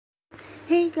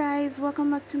Hey guys, welcome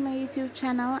back to my YouTube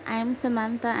channel. I'm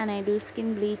Samantha and I do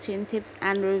skin bleaching tips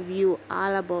and review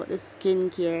all about the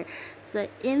skincare. So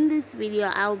in this video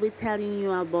I'll be telling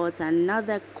you about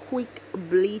another quick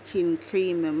bleaching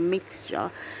cream mixture.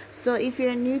 So if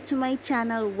you're new to my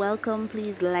channel, welcome.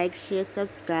 Please like, share,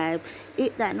 subscribe,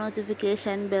 hit that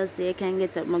notification bell so you can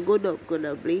get up my good up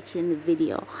bleaching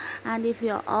video. And if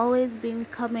you're always been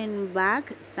coming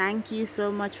back, thank you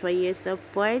so much for your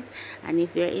support. And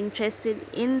if you're interested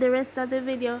in the rest of the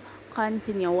video,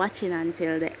 continue watching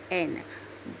until the end.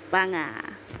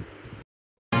 Banger!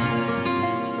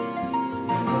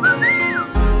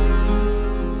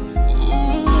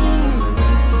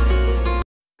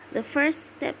 The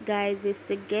first step, guys, is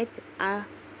to get a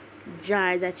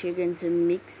jar that you're going to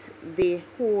mix the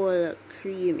whole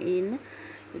cream in.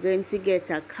 You're going to get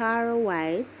a Caro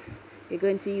White. You're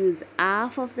going to use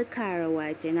half of the Caro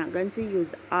White. You're not going to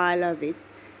use all of it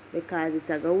because it's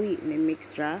a sweetening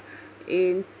mixture.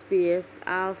 In space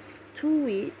of 2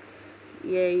 weeks,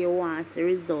 yeah, you want the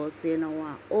results, you don't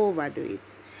want to overdo it.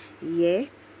 Yeah,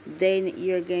 then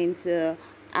you're going to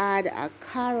add a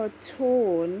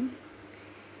carotene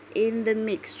in the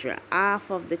mixture,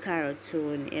 half of the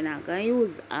carotene. You're not going to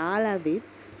use all of it.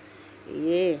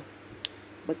 Yeah,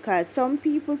 because some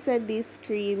people said this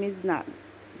cream is not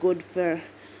good for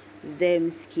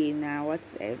them skin or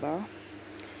whatever.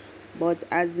 But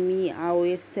as me, I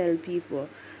always tell people,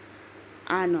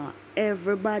 I know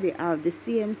everybody have the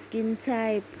same skin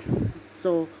type.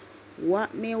 So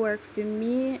what may work for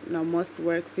me, no must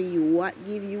work for you. What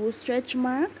give you stretch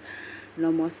mark,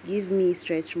 no must give me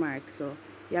stretch mark. So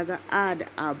you're going to add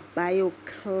a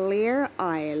ImmediatClair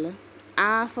oil,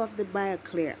 half of the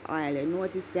ImmediatClair oil. You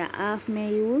notice that half may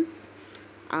use,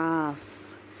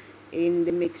 half in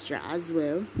the mixture as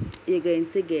well. You're going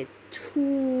to get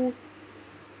 2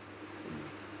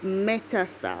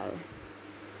 metasol,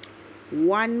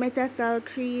 1 metasol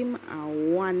cream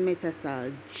and 1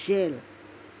 metasol gel.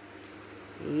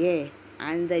 Yeah,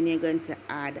 and then you're going to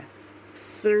add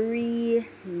 3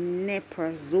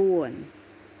 neperzone.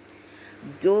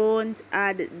 Don't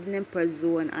add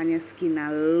neperzone on your skin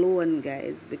alone,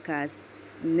 guys, because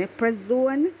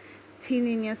neperzone thin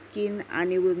in your skin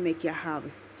and it will make you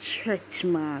have stretch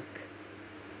mark.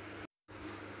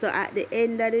 So at the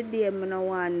end of the day, I don't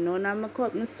want none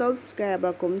of my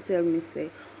subscriber come tell me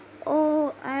say,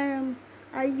 oh,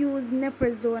 I use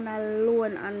neperzone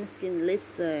alone on my skin.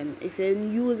 Listen, if you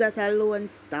use that alone,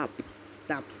 stop.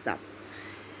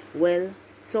 Well,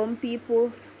 some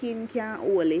people skin can't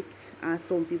hold it and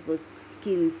some people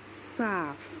skin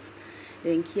soft,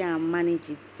 then can't manage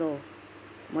it. So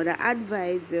but I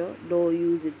advise you, don't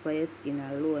use it for your skin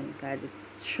alone because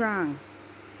it's strong.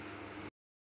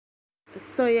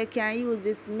 So you can use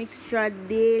this mixture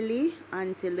daily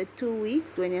until the 2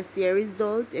 weeks. When you see a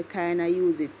result, you kind of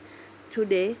use it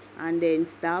today and then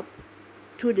stop.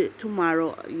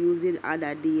 Tomorrow use it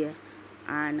other day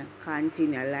and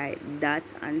continue like that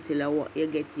until you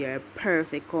get your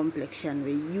perfect complexion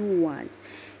where you want.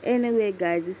 Anyway,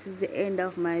 guys, this is the end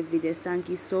of my video. Thank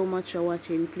you so much for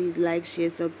watching. Please like,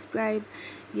 share, subscribe.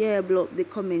 Yeah, blow up the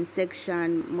comment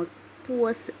section.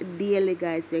 Post daily,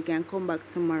 guys. You can come back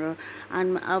tomorrow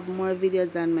and have more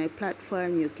videos on my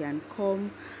platform. You can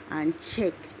come and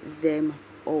check them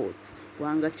out. Go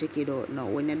and go check it out now.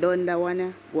 When you're done that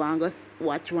one, go and go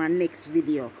watch one next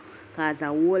video because a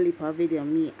whole heap of video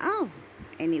me have.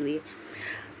 Anyway,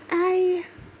 I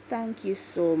thank you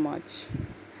so much.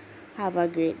 Have a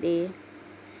great day.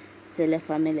 Tell your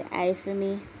family hi for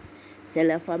me. Tell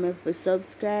your family to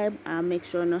subscribe and make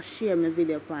sure to share my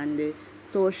video on the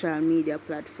social media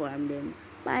platform. Then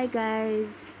bye, guys.